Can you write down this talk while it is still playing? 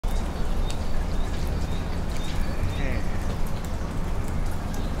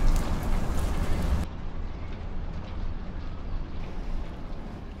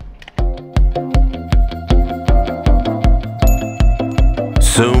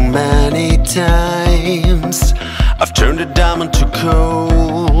So many times I've turned a diamond to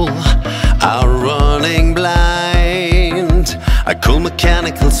coal, out running blind, a cool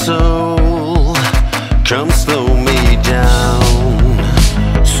mechanical soul. Come slow me down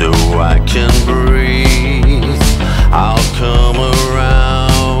so I can breathe. I'll come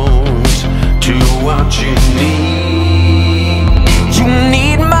around to what you need. You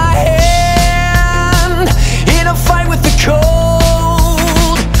need my hand in a fight with the cold.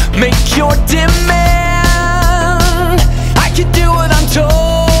 Make your demand, I can do what I'm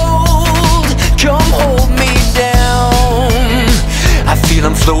told. Come hold me down, I feel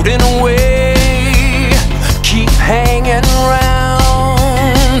I'm floating away. Keep hanging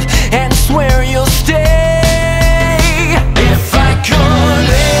around and swear you'll stay. If I could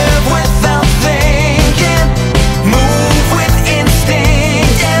live without thinking, move with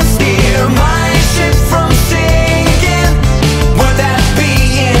instinct and steer my ship from sinking, would that be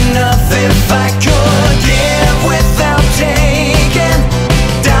enough? If I could give without taking,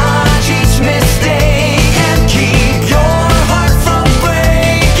 dodge each mistake and keep your heart from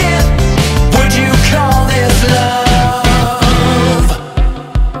breaking, would you call this love?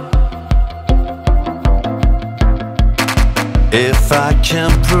 If I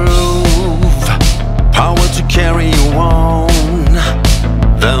can prove power to carry you on,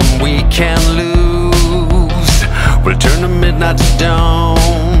 then we can lose. We'll turn the midnight to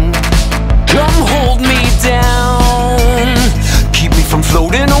dawn.